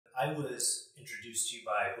I was introduced to you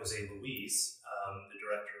by Jose Luis, the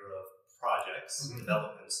director of projects and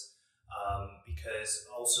developments, because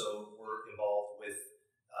also we're involved with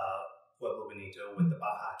Pueblo Bonito with the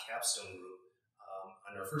Baja Capstone Group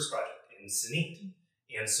on our first project in Sanit.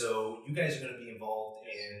 And so you guys are going to be involved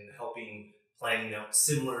in helping planning out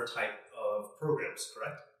similar type of programs,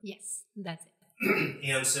 correct? Yes, that's it.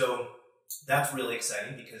 And so that's really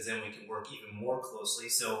exciting because then we can work even more closely.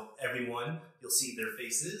 So everyone, you'll see their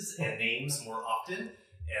faces and names more often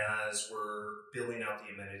as we're building out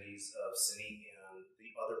the amenities of Sanit and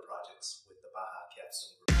the other projects with the Baja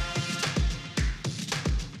Capstone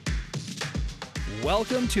Group.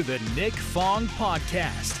 Welcome to the Nick Fong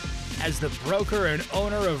Podcast. As the broker and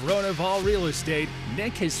owner of Ronival Real Estate,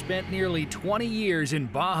 Nick has spent nearly 20 years in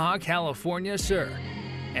Baja California, sir.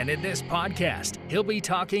 And in this podcast, he'll be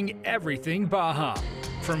talking everything Baja,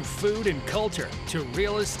 from food and culture to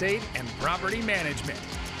real estate and property management.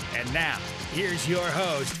 And now, here's your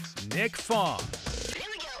host, Nick Fong. Here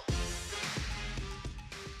we go.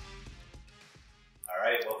 All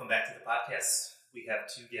right, welcome back to the podcast. We have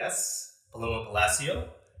two guests, Paloma Palacios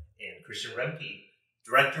and Christian Rehmke,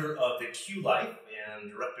 Director of the Q-Life and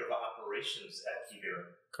Director of Operations at Quivira.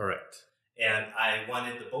 Correct. And I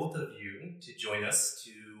wanted the both of you to join us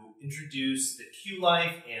to introduce the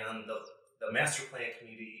Q-Life and the master plan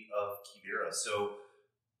community of Quivira. So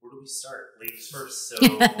where do we start? Ladies first. So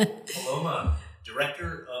Paloma,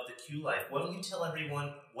 Director of the Q-Life, why don't you tell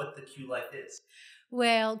everyone what the Q-Life is?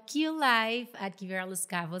 Well, Q-Life at Quivira Los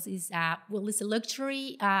Cabos is it's a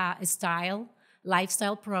luxury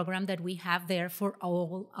lifestyle program that we have there for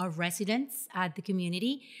all our residents at the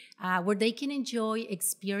community, where they can enjoy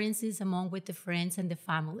experiences with the friends and the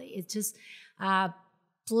family. It's just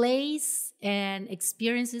place and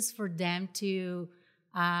experiences for them to,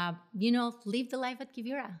 live the life at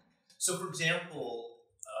Quivira. So, for example,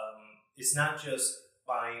 it's not just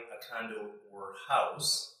buying a condo or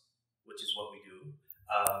house, which is what we do,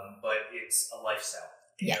 but it's a lifestyle.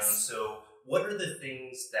 Yes. And so what are the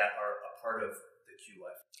things that are a part of the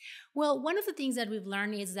Q-Life? Well, one of the things that we've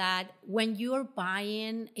learned is that when you're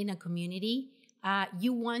buying in a community,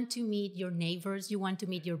 you want to meet your neighbors, you want to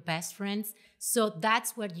meet your best friends. So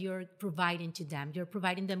that's what you're providing to them. You're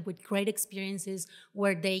providing them with great experiences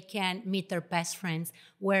where they can meet their best friends,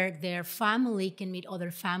 where their family can meet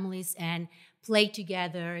other families and play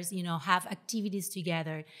together, have activities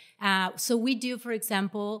together. So we do, for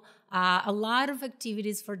example, a lot of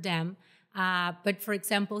activities for them. But for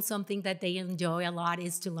example, something that they enjoy a lot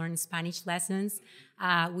is to learn Spanish lessons.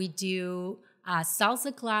 We do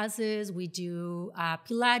salsa classes, we do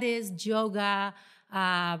Pilates, yoga,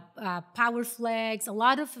 power flex, a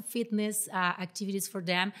lot of fitness activities for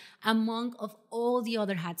them, among of all the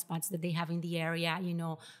other hotspots that they have in the area,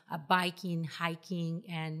 biking, hiking,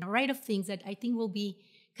 and a array of things that I think will be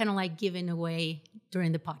kind of like given away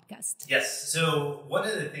during the podcast. Yes. So one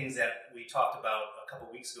of the things that we talked about a couple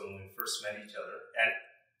of weeks ago when we first met each other at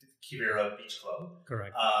Quivira Beach Club,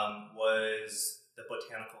 Correct, was the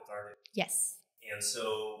botanical garden. Yes. And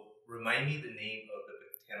so remind me the name of the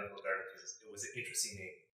botanical garden because it was an interesting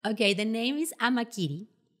name. Okay, the name is Amakiri,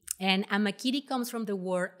 and Amakiri comes from the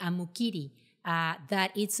word Amukiri.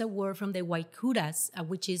 That it's a word from the Waikuras,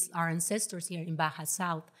 which is our ancestors here in Baja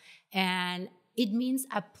South, and it means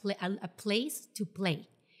a place to play.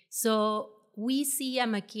 So we see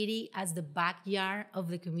Amakiri as the backyard of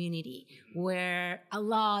the community, where a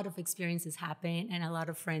lot of experiences happen and a lot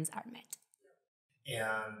of friends are met.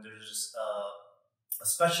 And there's a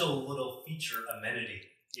special little feature amenity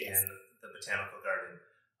in the botanical garden.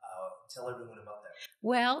 Tell everyone about that.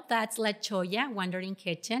 Well, that's La Choya, Wandering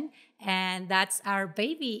Kitchen, and that's our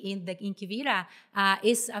baby in Quivira.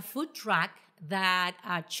 It's a food truck that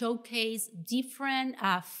showcase different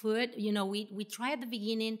food. We try at the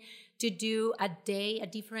beginning to do a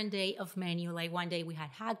different day of menu. Like one day we had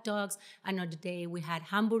hot dogs, another day we had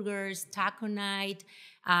hamburgers, taco night.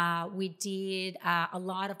 We did a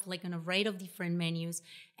lot of an array of different menus,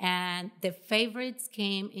 and the favorites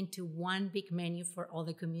came into one big menu for all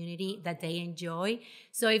the community that they enjoy.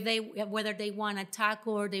 So whether they want a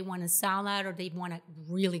taco or they want a salad or they want a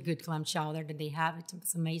really good clam chowder that they have,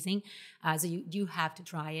 it's amazing. So you have to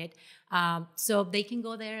try it. So they can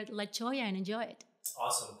go there at La Choya and enjoy it.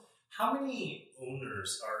 Awesome. How many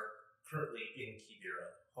owners are currently in Quivira?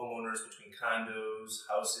 Homeowners between condos,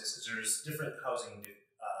 houses, because there's different housing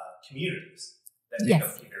communities that make up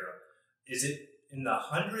Quivira. Is it in the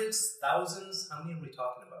hundreds, thousands? How many are we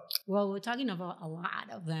talking about? Well, we're talking about a lot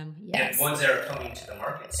of them, yes. And ones that are coming to the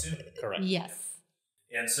market soon. correct. Yes.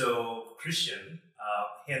 And so, Christian,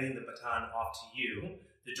 handing the baton off to you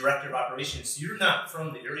the director of operations. You're not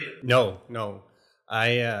from the area. No.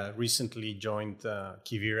 I recently joined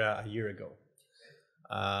Quivira a year ago.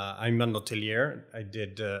 I'm an hotelier. I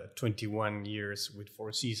did 21 years with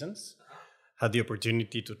Four Seasons. Had the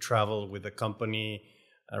opportunity to travel with the company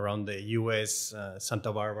around the U.S.,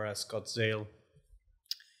 Santa Barbara, Scottsdale.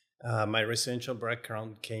 My residential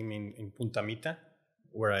background came in Punta Mita,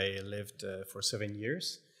 where I lived for 7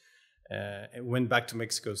 years. I went back to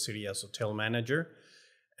Mexico City as hotel manager.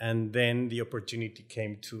 And then the opportunity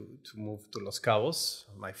came to move to Los Cabos.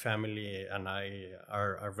 My family and I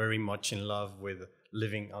are very much in love with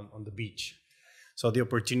living on the beach. So the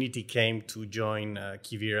opportunity came to join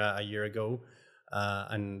Quivira a year ago.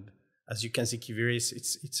 And as you can see, Quivira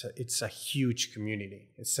it's a huge community.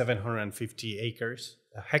 It's 750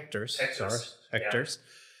 hectares,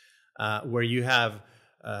 where you have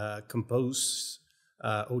composed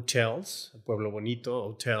hotels, Pueblo Bonito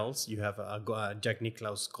hotels. You have a Jack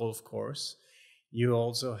Nicklaus golf course. You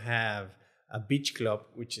also have a beach club,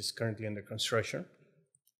 which is currently under construction.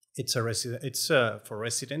 It's for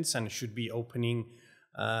residents and should be opening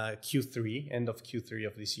end of Q3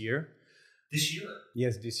 of this year. This year?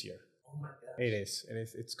 Yes, this year. Oh my gosh. It is.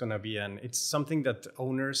 It's gonna be it's something that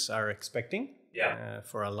owners are expecting.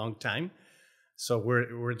 For a long time. So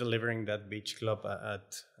we're delivering that beach club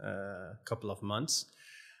at a couple of months.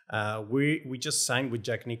 We just signed with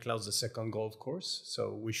Jack Nicklaus the second golf course,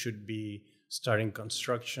 so we should be starting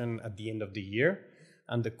construction at the end of the year,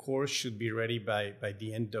 and the course should be ready by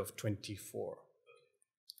the end of 2024.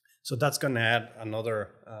 So that's going to add another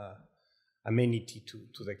amenity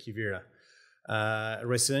to the Quivira.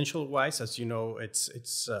 Residential wise, as you know,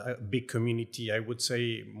 it's a big community. I would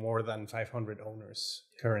say more than 500 owners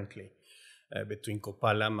currently. Between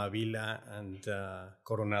Copala, Mavila, and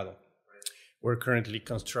Coronado. We're currently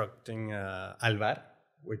constructing Alvar,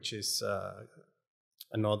 which is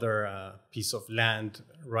another piece of land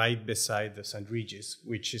right beside the St. Regis,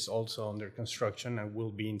 which is also under construction and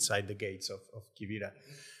will be inside the gates of Quivira.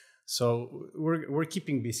 So we're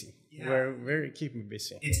keeping busy. Yeah. We're very keeping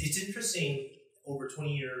busy. It's interesting. Over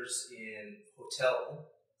 20 years in the hotel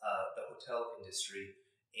industry.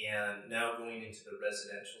 And now going into the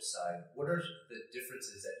residential side, what are the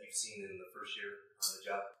differences that you've seen in the first year on the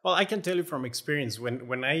job? Well, I can tell you from experience,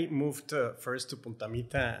 when I moved first to Punta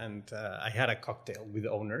Mita and I had a cocktail with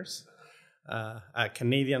owners, a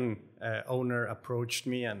Canadian owner approached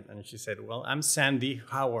me and she said, well, I'm Sandy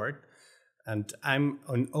Howard and I'm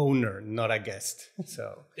an owner, not a guest.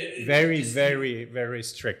 So very, very, very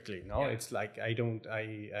strictly. No, yeah. It's like I don't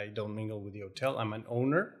mingle with the hotel. I'm an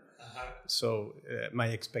owner. So my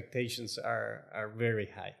expectations are very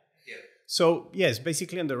high. Yeah. So yes,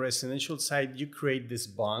 basically on the residential side, you create this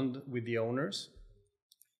bond with the owners.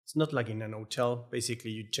 It's not like in an hotel.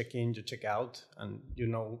 Basically, you check in, you check out, and you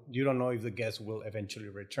don't know if the guest will eventually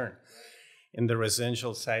return. In the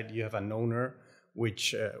residential side, you have an owner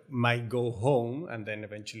which might go home and then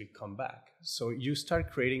eventually come back. So you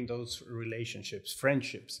start creating those relationships,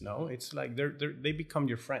 friendships. No, it's like they become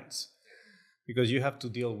your friends. Because you have to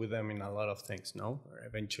deal with them in a lot of things, no? Or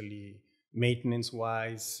eventually,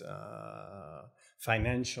 maintenance-wise,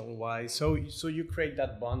 financial-wise. So you create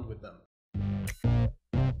that bond with them.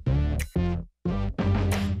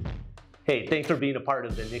 Hey, thanks for being a part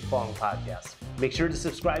of the Nick Fong Podcast. Make sure to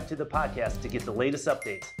subscribe to the podcast to get the latest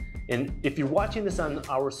updates. And if you're watching this on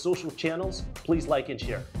our social channels, please like and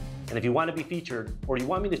share. And if you want to be featured or you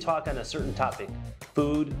want me to talk on a certain topic,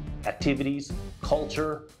 food, activities,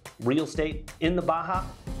 culture, real estate in the Baja,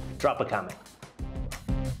 drop a comment.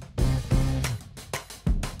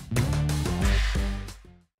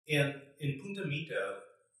 And in Punta Mita,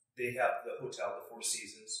 they have the hotel, the Four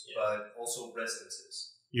Seasons, but also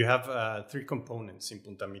residences. You have three components in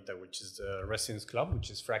Punta Mita, which is the residence club, which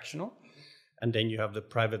is fractional. And then you have the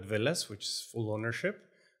private villas, which is full ownership,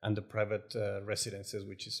 and the private residences,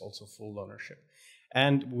 which is also full ownership.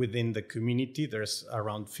 And within the community, there's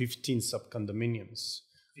around 15 sub-condominiums.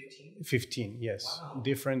 15, yes. Wow.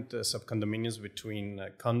 Different sub-condominiums between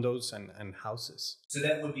condos and houses. So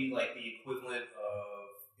that would be like the equivalent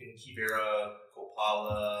of in Quivira,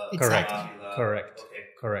 Copala, Exactly.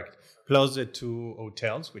 Correct. Plus the two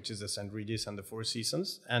hotels, which is the St. Regis and the Four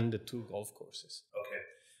Seasons, and the two golf courses. Okay.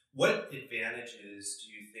 What advantages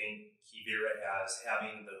do you think Quivira has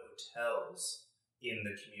having the hotels in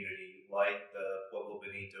the community, like the Pueblo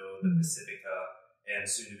Bonito, the Pacifica, and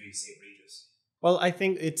soon to be St. Regis? Well, I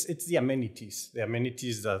think it's the amenities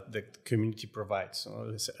that the community provides.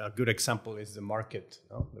 So a good example is the market,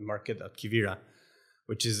 the market at Quivira,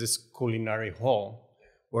 which is this culinary hall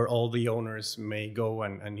where all the owners may go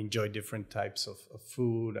and enjoy different types of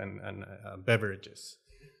food and beverages.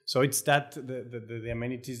 So it's that the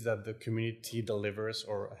amenities that the community delivers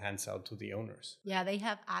or hands out to the owners. Yeah, they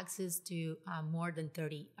have access to more than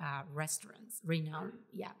 30 restaurants, renowned.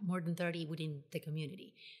 Yeah, more than 30 within the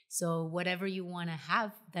community. So whatever you want to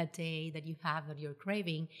have that day that you have that you're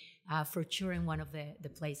craving, for sure in one of the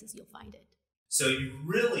places you'll find it. So you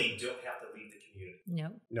really don't have to leave the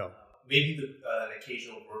community. No. Maybe an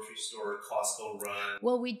occasional grocery store, Costco run.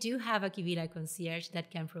 Well, we do have a Quivira concierge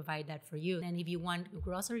that can provide that for you. And if you want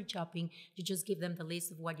grocery shopping, you just give them the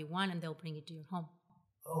list of what you want and they'll bring it to your home.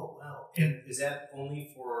 Oh, wow. And is that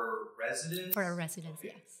only for residents? For our residents,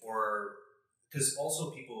 yes. Because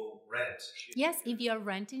also people rent. Yes, if you're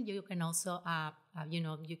renting, you can also,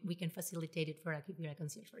 we can facilitate it for a Quivira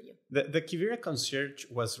concierge for you. The Quivira concierge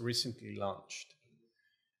was recently launched.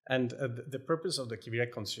 And the purpose of the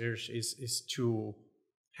Quivira concierge is to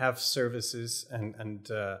have services and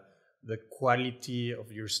the quality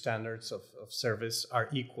of your standards of service are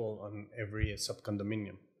equal on every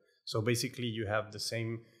subcondominium. So basically you have the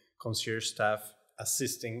same concierge staff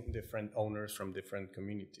assisting different owners from different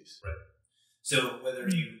communities. Right. So whether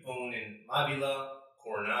you own in Mávila,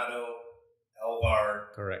 Coronado, Alvar,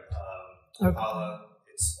 correct, Opala,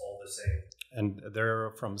 it's all the same. And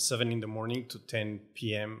they're from 7 in the morning to 10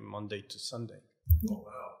 p.m. Monday to Sunday. Oh,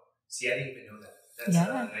 wow. See, I didn't even know that.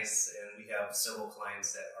 That's nice. And we have several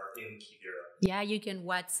clients that are in Quivira. Yeah, you can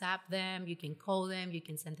WhatsApp them, you can call them, you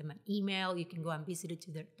can send them an email, you can go and visit it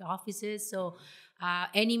to their offices. So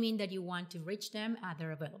any means that you want to reach them,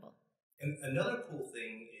 they're available. And another cool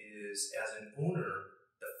thing is, as an owner,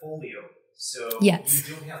 the folio. So yes.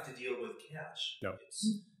 You don't have to deal with cash. No.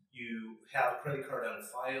 You have a credit card on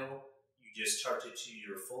file. You just charge it to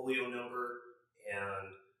your folio number, and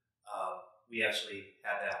we actually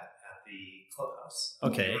had that at the clubhouse.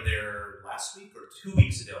 Okay. We were there last week or 2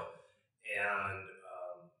 weeks ago, and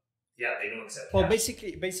they don't accept well, cash.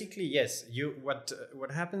 basically, yes.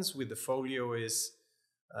 What happens with the folio is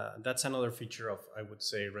that's another feature of, I would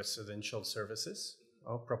say, residential services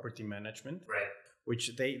or property management. Right.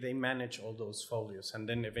 Which they manage all those folios, and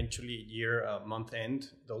then eventually month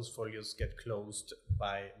end, those folios get closed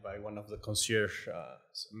by one of the concierge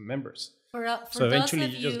members. So eventually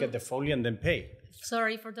you just get the folio and then pay.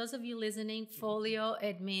 Sorry, for those of you listening, folio,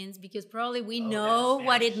 it means, because probably we know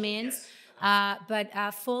what it means, yes.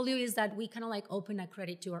 But folio is that we kind of like open a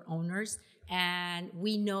credit to our owners, and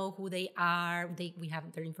we know who they are. We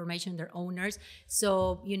have their information, their owners.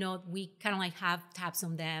 So, we kind of like have tabs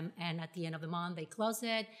on them. And at the end of the month, they close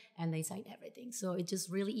it and they sign everything. So it's just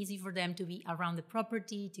really easy for them to be around the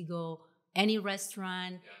property, to go any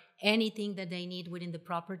restaurant, anything that they need within the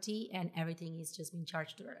property, and everything is just being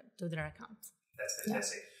charged to their account. That's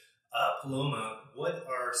fantastic. Paloma, what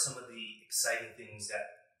are some of the exciting things that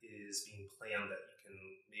is being planned that you can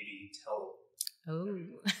maybe tell? Oh,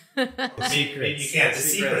 maybe you can't.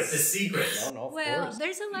 The secrets. No, well,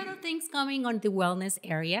 there's a lot of things coming on the wellness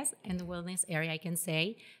areas. And the wellness area, I can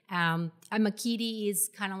say, Amakiri is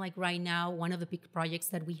kind of like right now one of the big projects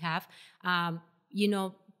that we have.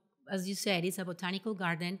 As you said, it's a botanical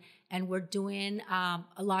garden, and we're doing a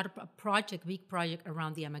lot of big project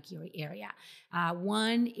around the Amakiri area.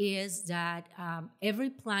 One is that every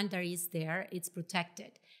plant that is there, it's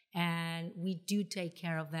protected, and we do take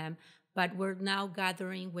care of them. But we're now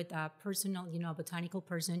gathering with a personal, a botanical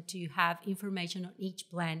person, to have information on each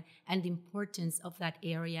plant and the importance of that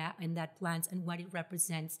area and that plant and what it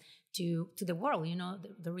represents to the world,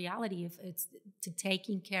 the reality of it's to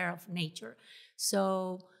taking care of nature.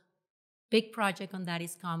 So big project on that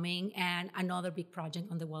is coming, and another big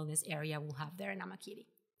project on the wellness area we'll have there in Amakiri.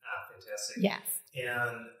 Fantastic. Yes.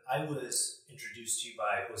 And I was introduced to you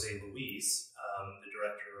by Jose Luis, the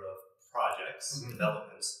director of projects,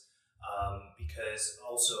 developments, because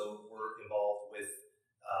also we're involved with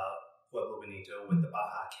Pueblo Bonito, with the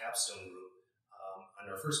Baja Capstone Group, on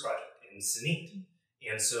our first project in Cenit.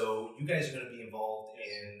 And so you guys are going to be involved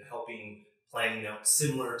in helping planning out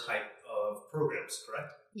similar type of programs,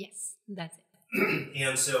 correct? Yes, that's it.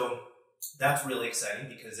 And so that's really exciting,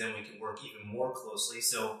 because then we can work even more closely.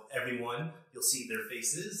 So everyone, you'll see their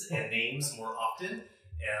faces and names more often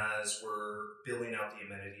as we're building out the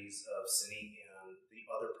amenities of Cenit and the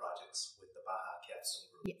other projects with the Baja Capstone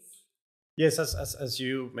Group. Yes. Yes, as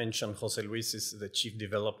you mentioned, Jose Luis is the Chief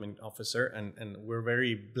Development Officer, and we're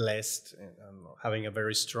very blessed in having a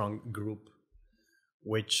very strong group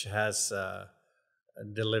which has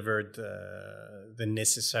delivered the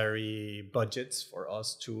necessary budgets for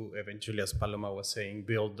us to eventually, as Paloma was saying,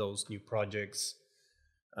 build those new projects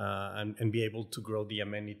and be able to grow the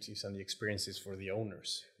amenities and the experiences for the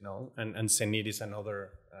owners. And Cenit is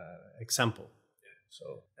another example.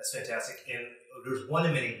 So that's fantastic. And there's one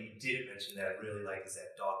amenity you didn't mention that I really like is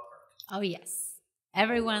that dog park. Oh, yes.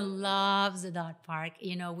 Everyone loves the dog park.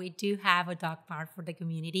 You know, we do have a dog park for the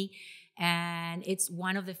community, and it's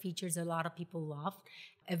one of the features a lot of people love.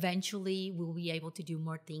 Eventually, we'll be able to do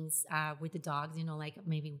more things with the dogs, you know, like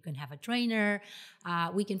maybe we can have a trainer.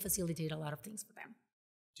 We can facilitate a lot of things for them.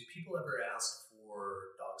 Do people ever ask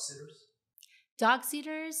for dog sitters? Dog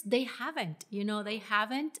sitters, they haven't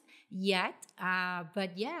yet.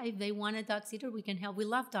 But yeah, if they want a dog sitter, we can help. We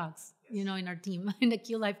love dogs, yes. You know, in our team, in the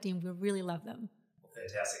Q-Life team, we really love them. Well,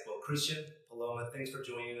 fantastic. Well, Christian, Paloma, thanks for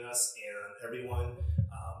joining us. And everyone,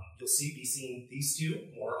 you'll be seeing these two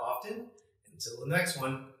more often. Until the next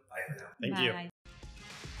one, bye for now. Thank Bye. you.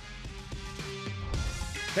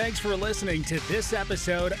 Thanks for listening to this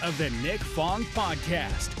episode of the Nick Fong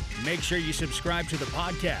Podcast. Make sure you subscribe to the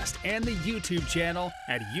podcast and the YouTube channel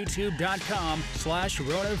at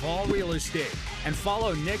youtube.com/Ronival Real Estate and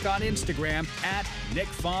follow Nick on Instagram at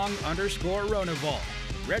NickFong_Ronival.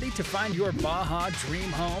 Ready to find your Baja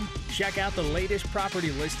dream home? Check out the latest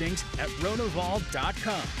property listings at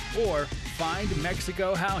Ronival.com or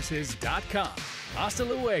FindMexicoHouses.com. Hasta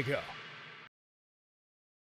luego.